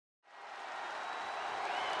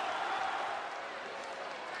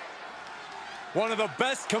One of the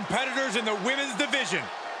best competitors in the women's division.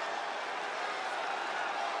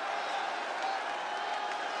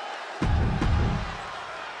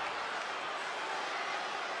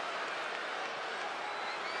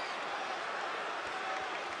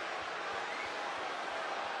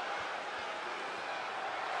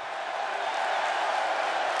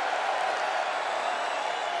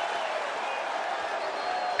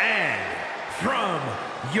 And from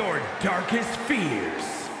your darkest fears,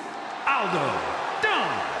 Abadon.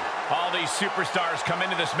 All these superstars come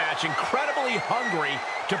into this match incredibly hungry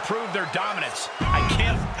to prove their dominance. I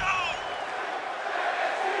can't...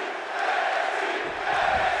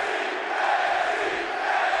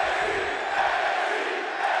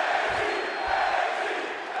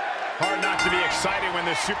 Hard not to be excited when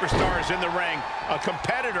this superstar is in the ring. A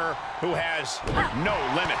competitor who has no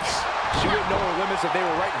limits. She wouldn't know her limits if they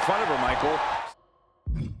were right in front of her, Michael.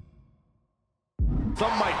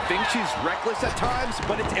 Some might think she's reckless at times,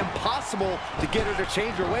 but it's impossible to get her to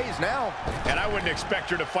change her ways now. And I wouldn't expect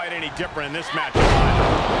her to fight any different in this match.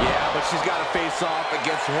 Yeah, but she's got to face off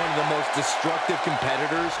against one of the most destructive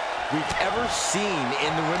competitors we've ever seen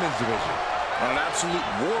in the women's division. On an absolute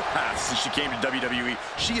warpath since she came to WWE.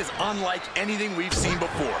 She is unlike anything we've seen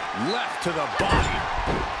before. Left to the body.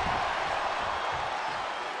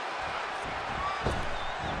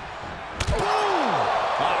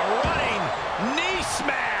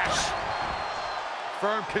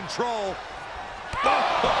 Firm control.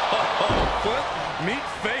 Foot, meet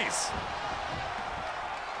face.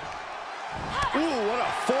 Ooh, what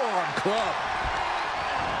a forearm club.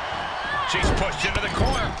 She's pushed into the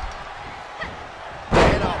corner.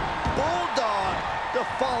 And a bulldog to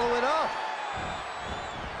follow it up.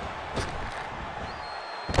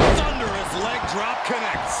 Thunderous leg drop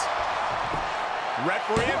connects.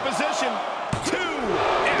 Referee in position. 2.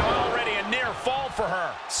 And already a near fall for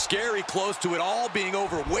her. Scary close to it all being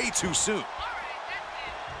over way too soon.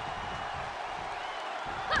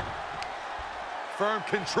 Firm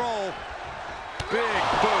control. Big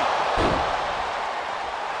boot.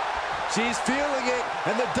 She's feeling it,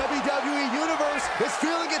 and the WWE Universe is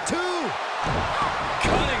feeling it too.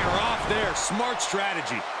 Cutting her off there. Smart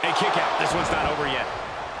strategy. Hey, kick out. This one's not over yet.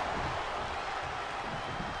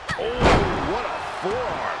 Oh, what a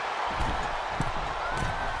forearm.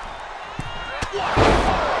 What a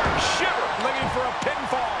forearm shiver. Looking for a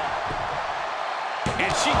pinfall.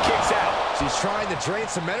 And she kicks out. She's trying to drain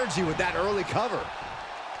some energy with that early cover.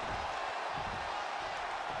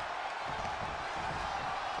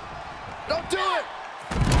 Don't do it!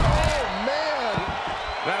 Oh, man!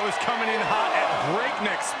 That was coming in hot at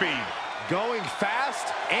breakneck speed. Going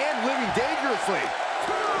fast and living dangerously.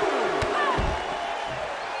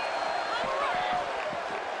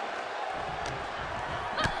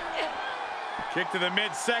 Kick to the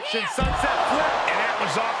midsection, sunset flip. And that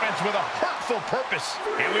was offense with a hurtful purpose.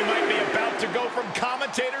 And we might be about to go from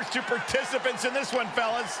commentators to participants in this one,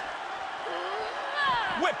 fellas.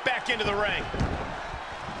 Whip back into the ring.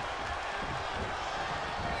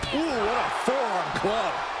 Ooh, what a forearm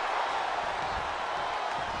club.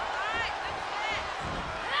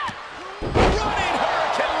 Running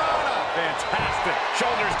Hurricane Rana. Fantastic.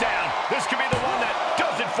 Shoulders down. This could be the one that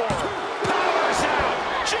does it for her. Powers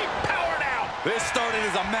out. She powered out. This started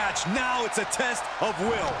as a match. Now it's a test of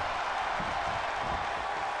will.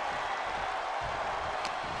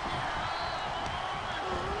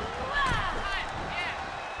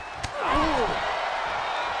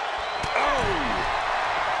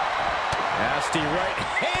 Nasty right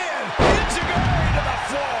hand. Enziguri to the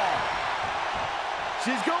floor.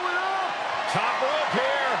 She's going up. Top rope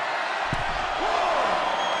here.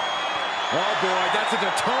 Oh, boy, that's a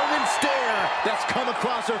determined stare that's come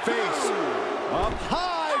across her face. Up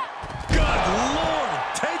high. Good Lord,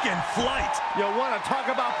 taking flight. You want to talk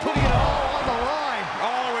about putting it all on the line.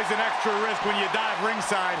 Always an extra risk when you dive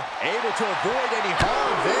ringside. Able to avoid any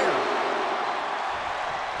harm there.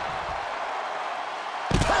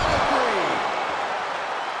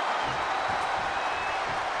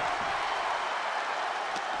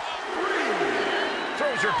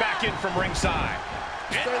 Throws her back in from ringside.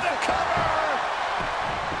 Into the cover.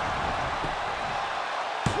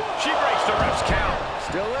 She breaks the ref's count.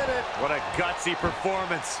 Still in it. What a gutsy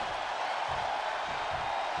performance.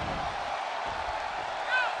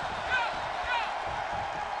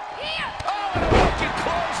 Oh, and a wicked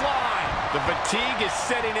clothesline. The fatigue is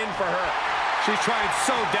setting in for her. She's trying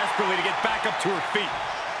so desperately to get back up to her feet.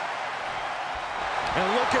 And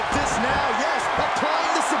look at this now. Yes,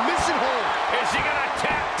 applying the submission hold. Is she gonna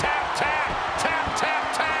tap, tap, tap, tap, tap,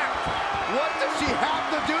 tap? What does she have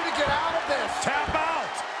to do to get out of this? Tap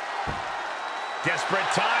out. Desperate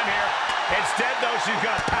time here. It's down. she's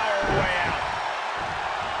going to power her way out.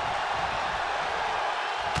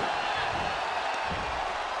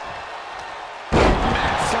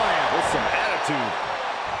 Mat slam with some attitude.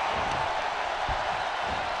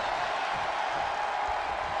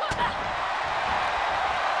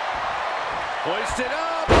 Hoisted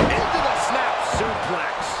up into the snap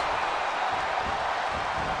suplex.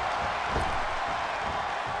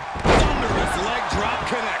 Thunderous leg drop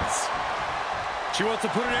connects. She wants to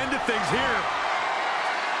put an end to things here.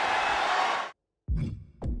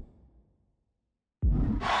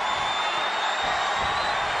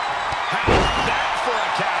 How's that for a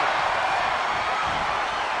counter?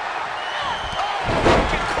 Oh,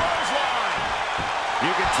 broken clothesline.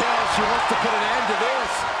 You can tell she wants to put an end to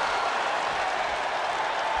this.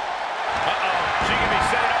 She can be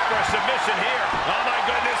setting up for a submission here. Oh, my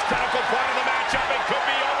goodness. Critical point of the matchup. It could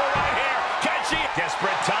be over right here. Can she?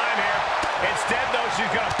 Desperate time here. Instead, though,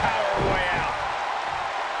 she's going to power her way out.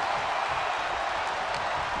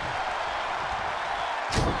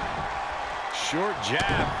 Short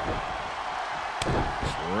jab.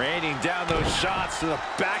 Just raining down those shots to the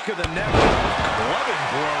back of the neck. Clubbing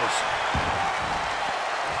blows.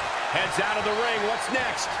 Heads out of the ring. What's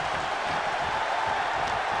next?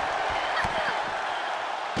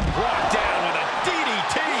 Brought down with a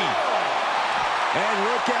DDT. And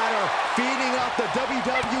look at her, feeding off the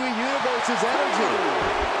WWE Universe's energy.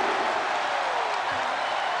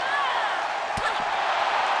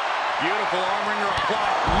 Beautiful arm wringer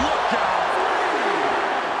applied. Look out.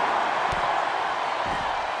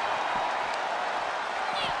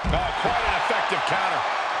 Oh, quite an effective counter.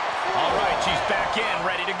 All right, she's back in,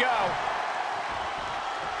 ready to go.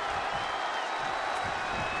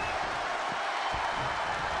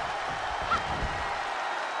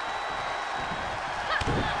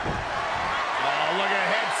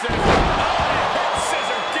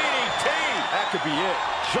 Could be it,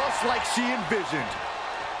 just like she envisioned.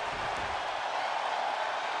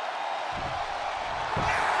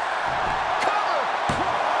 Cover!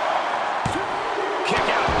 Kick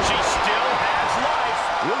out. She still has life.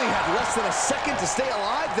 Really had less than a second to stay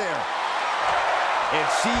alive there. And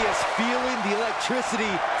she is feeling the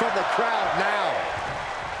electricity from the crowd now.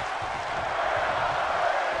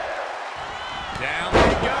 Down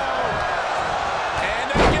they go. And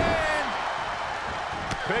again.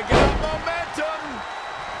 Picking up momentum.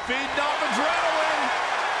 Feeding off adrenaline.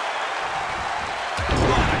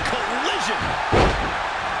 What a collision.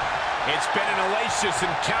 It's been an hellacious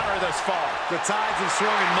encounter thus far. The tides have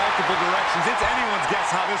swung in multiple directions. It's anyone's guess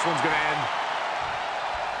how this one's going to end.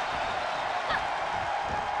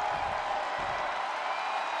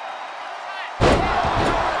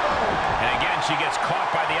 And again, she gets caught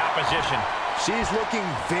by the opposition. She's looking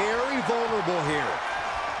very vulnerable here.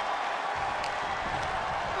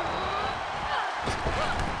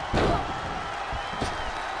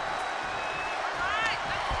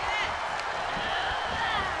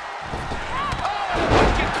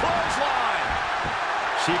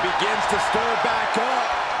 She begins to stir back up,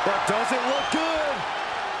 but doesn't look good.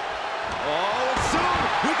 Oh, and soon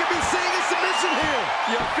we could be seeing a submission here.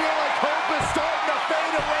 You feel like hope is starting to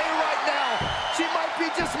fade away right now. She might be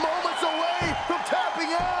just moments away from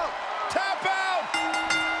tapping out. Tap out!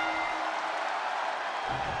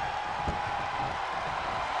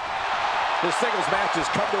 This singles match has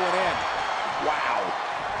come to an end. Wow.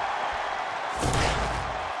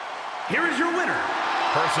 Here is your winner.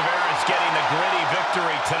 Perseverance getting the gritty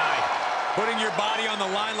victory tonight. Putting your body on the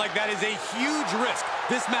line like that is a huge risk.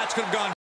 This match could have gone